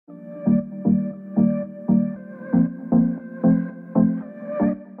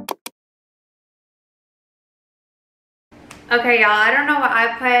Okay, y'all, I don't know what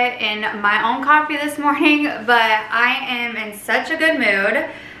I put in my own coffee this morning, but I am in such a good mood.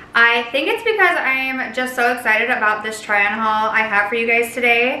 I think it's because I am just so excited about this try-on haul I have for you guys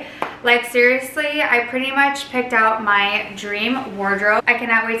today. Like, seriously, I pretty much picked out my dream wardrobe. I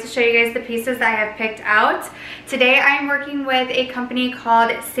cannot wait to show you guys the pieces that I have picked out. Today, I'm working with a company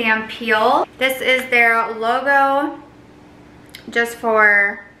called Sampeel. This is their logo, just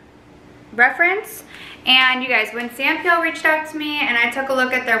for reference. And you guys, when Sampeel reached out to me and I took a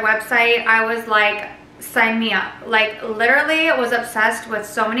look at their website, I was like, sign me up. Like, literally was obsessed with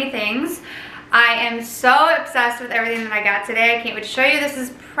so many things. I am so obsessed with everything that I got today. I can't wait to show you. This is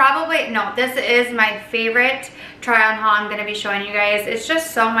probably, no, this is my favorite try-on haul I'm gonna be showing you guys. It's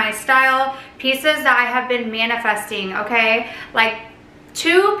just so my style. Pieces that I have been manifesting, okay? Like,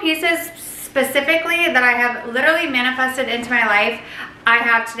 2 pieces specifically that I have literally manifested into my life. I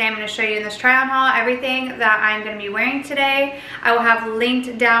have today. I'm going to show you in this try-on haul everything that I'm going to be wearing today. I will have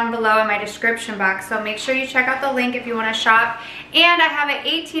linked down below in my description box, so make sure you check out the link if you want to shop. And I have an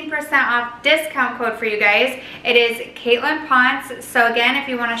 18% off discount code for you guys. It is Kaitlin Ponce. So again, if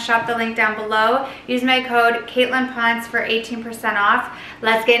you want to shop, the link down below, use my code Kaitlin Ponce for 18% off.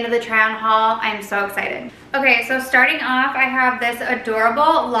 Let's get into the try-on haul. I'm so excited. Okay, so starting off, I have this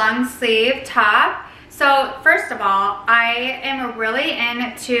adorable long sleeve top. So first of all, I am really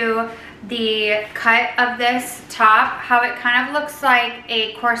into the cut of this top, how it kind of looks like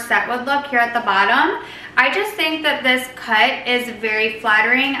a corset would look here at the bottom. I just think that this cut is very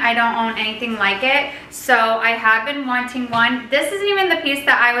flattering. I don't own anything like it, so I have been wanting one. This isn't even the piece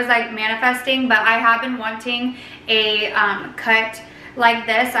that I was like manifesting, but I have been wanting a cut like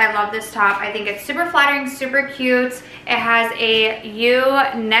this. I love this top. I think it's super flattering, super cute. It has a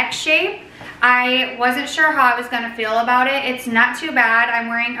U neck shape. I wasn't sure how I was going to feel about it. It's not too bad. I'm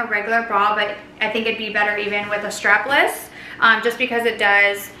wearing a regular bra, but I think it'd be better even with a strapless, just because it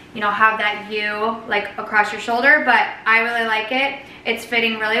does, you know, have that U like across your shoulder, but I really like it. It's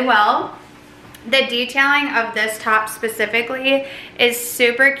fitting really well. The detailing of this top specifically is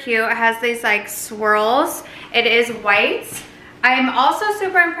super cute. It has these like swirls. It is white. I am also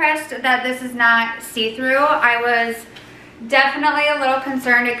super impressed that this is not see-through. I was definitely a little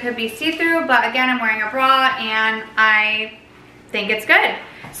concerned it could be see-through, but again, I'm wearing a bra and I think it's good.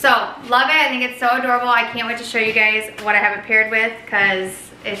 So love it. I think it's so adorable. I can't wait to show you guys what I have it paired with, because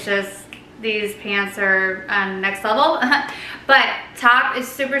it's just, these pants are next level. But top is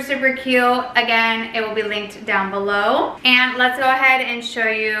super, super cute. Again, it will be linked down below. And let's go ahead and show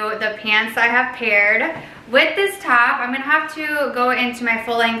you the pants I have paired with this top. I'm gonna have to go into my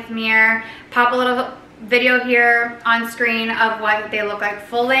full length mirror, pop a little video here on screen of what they look like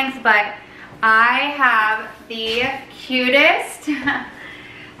full length, but I have the cutest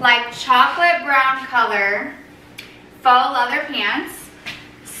like chocolate brown color faux leather pants.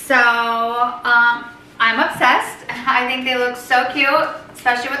 So I'm obsessed. I think they look so cute,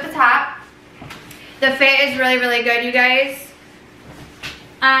 especially with the top. The fit is really, really good, you guys.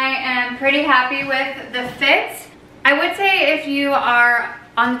 I am pretty happy with the fit. I would say if you are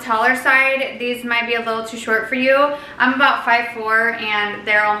on the taller side, these might be a little too short for you. I'm about 5'4" and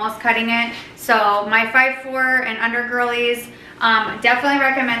they're almost cutting it. So my 5'4" and under girlies, definitely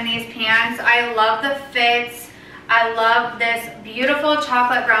recommend these pants. I love the fit. I love this beautiful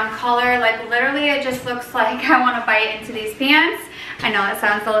chocolate brown color. Like, literally it just looks like I want to bite into these pants. I know it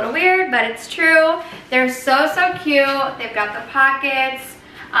sounds a little weird, but it's true. They're so, so cute. They've got the pockets,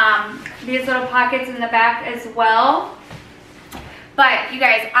 these little pockets in the back as well. But you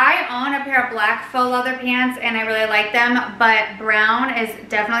guys, I own a pair of black faux leather pants and I really like them, but brown is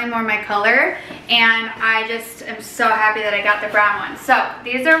definitely more my color, and I just am so happy that I got the brown one. So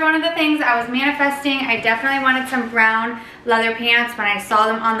these are one of the things I was manifesting. I definitely wanted some brown leather pants. When I saw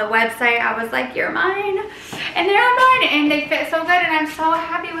them on the website, I was like, you're mine, and they're mine, and they fit so good, and I'm so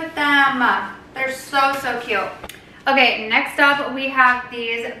happy with them. They're so, so cute. Okay, next up we have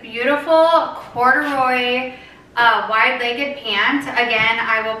these beautiful corduroy wide-legged pant. Again,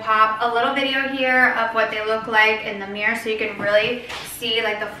 I will pop a little video here of what they look like in the mirror so you can really see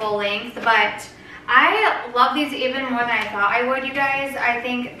like the full length. But I love these even more than I thought I would, you guys. I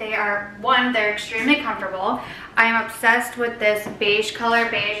think they are, one, they're extremely comfortable. I am obsessed with this beige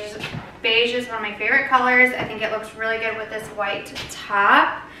color. Beige is one of my favorite colors. I think it looks really good with this white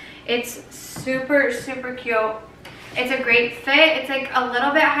top. It's super, super cute. It's a great fit. It's like a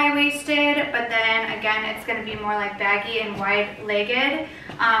little bit high-waisted, but then again, it's gonna be more like baggy and wide-legged,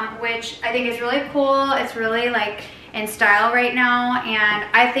 which I think is really cool. It's really like in style right now, and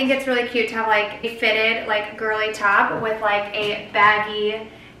I think it's really cute to have like a fitted like girly top with like a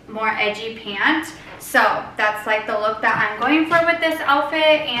baggy more edgy pant. So that's like the look that I'm going for with this outfit,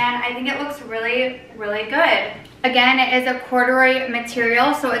 and I think it looks really, really good. Again, it is a corduroy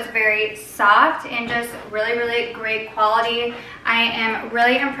material, so it's very soft and just really, really great quality. I am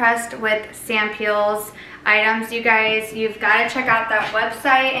really impressed with Sampeel's items, you guys. You've got to check out that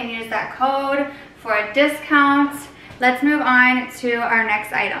website and use that code for a discount. Let's move on to our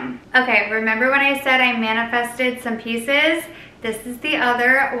next item. Okay, remember when I said I manifested some pieces? This is the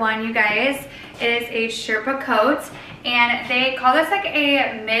other one, you guys. It is a Sherpa coat, and they call this like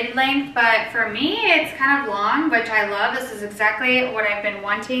a mid-length, but for me, it's kind of long, which I love. This is exactly what I've been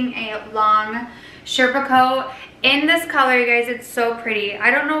wanting, a long Sherpa coat. In this color, you guys, it's so pretty.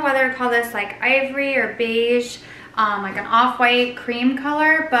 I don't know whether to call this like ivory or beige, like an off-white cream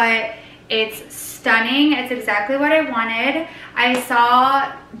color, but it's stunning. It's exactly what I wanted. I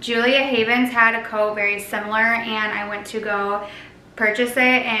saw Julia Havens had a coat very similar, and I went to go purchase it,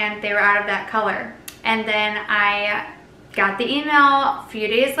 and they were out of that color. And then I got the email a few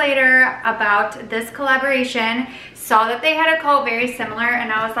days later about this collaboration, saw that they had a coat very similar,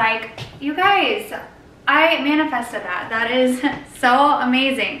 and I was like, you guys, I manifested that. That is so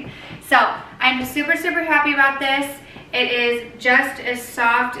amazing. So I'm super, super happy about this. It is just as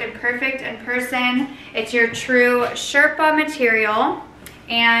soft and perfect in person. It's your true Sherpa material,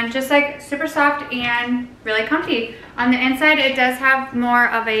 and just like super soft and really comfy. On the inside, it does have more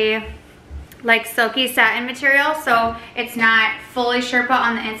of a like silky satin material, so it's not fully Sherpa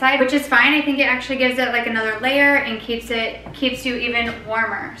on the inside, which is fine. I think it actually gives it like another layer and keeps you even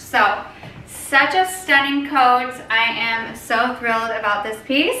warmer. So such a stunning coat. I am so thrilled about this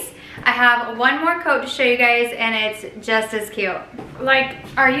piece. I have one more coat to show you guys, and it's just as cute. Like,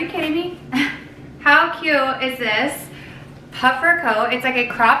 are you kidding me? How cute is this puffer coat? It's like a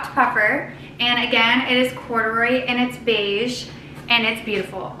cropped puffer, and again, it is corduroy and it's beige, and it's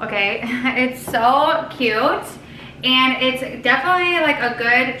beautiful, okay? It's so cute, and it's definitely like a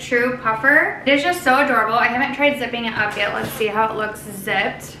good true puffer. It is just so adorable. I haven't tried zipping it up yet. Let's see how it looks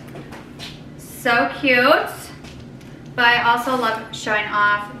zipped. So cute. But I also love showing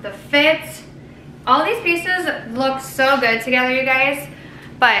off the fit. All these pieces look so good together, you guys,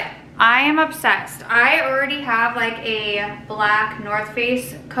 but I am obsessed. I already have like a black North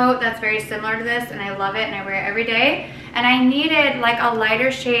Face coat that's very similar to this, and I love it, and I wear it every day. And I needed like a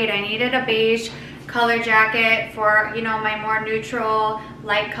lighter shade. I needed a beige color jacket for, you know, my more neutral,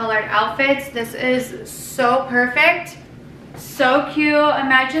 light colored outfits. This is so perfect. So cute.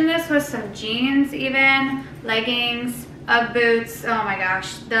 Imagine this with some jeans even, leggings, Ugg boots. Oh my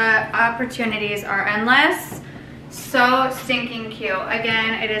gosh, the opportunities are endless. So stinking cute.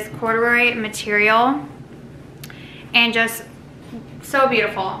 Again, it is corduroy material and just so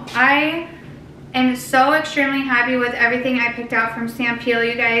beautiful. I am so extremely happy with everything I picked out from Sampeel,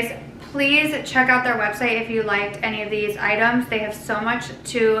 you guys. Please check out their website if you liked any of these items. They have so much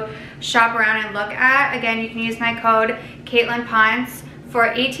to shop around and look at. Again, you can use my code Kaitlin Ponce for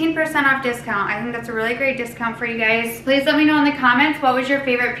 18% off discount. I think that's a really great discount for you guys. Please let me know in the comments what was your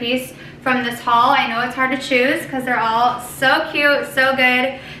favorite piece from this haul. I know it's hard to choose because they're all so cute, so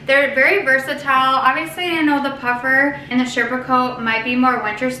good. They're very versatile. Obviously, I know the puffer and the Sherpa coat might be more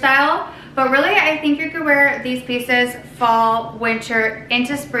winter style, but really, I think you could wear these pieces fall, winter,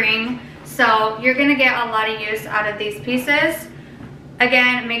 into spring. So you're gonna get a lot of use out of these pieces.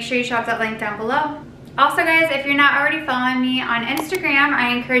 Again, make sure you shop that link down below. Also guys, if you're not already following me on Instagram,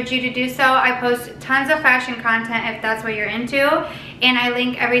 I encourage you to do so. I post tons of fashion content if that's what you're into, and I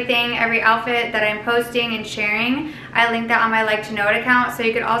link everything, every outfit that I'm posting and sharing. I link that on my Like to Know It account, so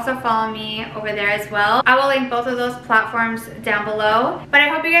you could also follow me over there as well. I will link both of those platforms down below. But I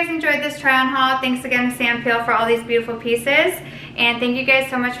hope you guys enjoyed this try on haul. Thanks again to Sampeel for all these beautiful pieces, and thank you guys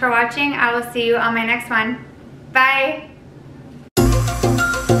so much for watching. I will see you on my next one. Bye!